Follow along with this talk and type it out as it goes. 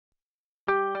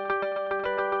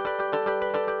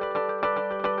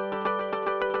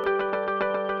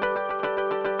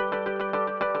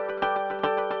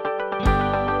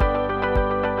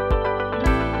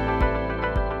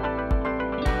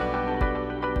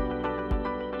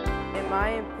my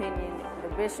opinion, the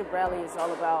Bishop Rally is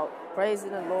all about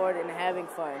praising the Lord and having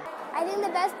fun. I think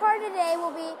the best part of today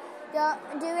will be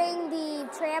doing the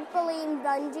trampoline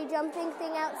bungee jumping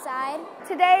thing outside.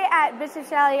 Today at Bishop's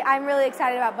Rally, I'm really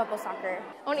excited about bubble soccer.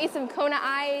 I want to eat some Kona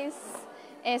ice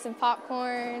and some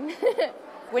popcorn.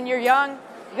 When you're young,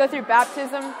 you go through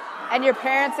baptism and your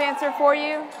parents answer for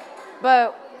you.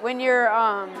 But when you're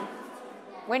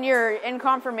in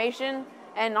confirmation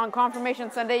and on Confirmation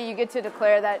Sunday, you get to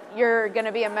declare that you're going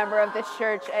to be a member of this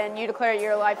church and you declare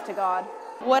your life to God.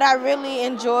 What I really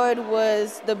enjoyed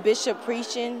was the bishop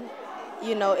preaching.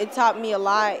 You know, it taught me a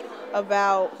lot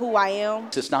about who I am.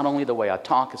 It's not only the way I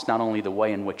talk, it's not only the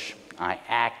way in which I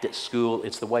act at school,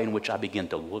 it's the way in which I begin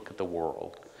to look at the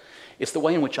world. It's the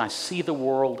way in which I see the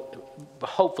world,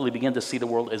 hopefully begin to see the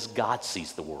world as God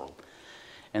sees the world.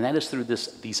 And that is through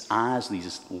these eyes,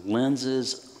 these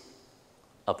lenses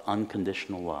of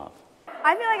unconditional love.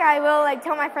 I feel like I will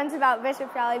tell my friends about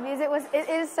Bishop's Rally because it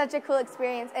is such a cool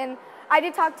experience, and I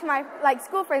did talk to my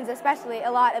school friends especially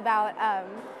a lot about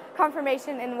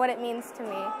confirmation and what it means to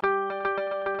me.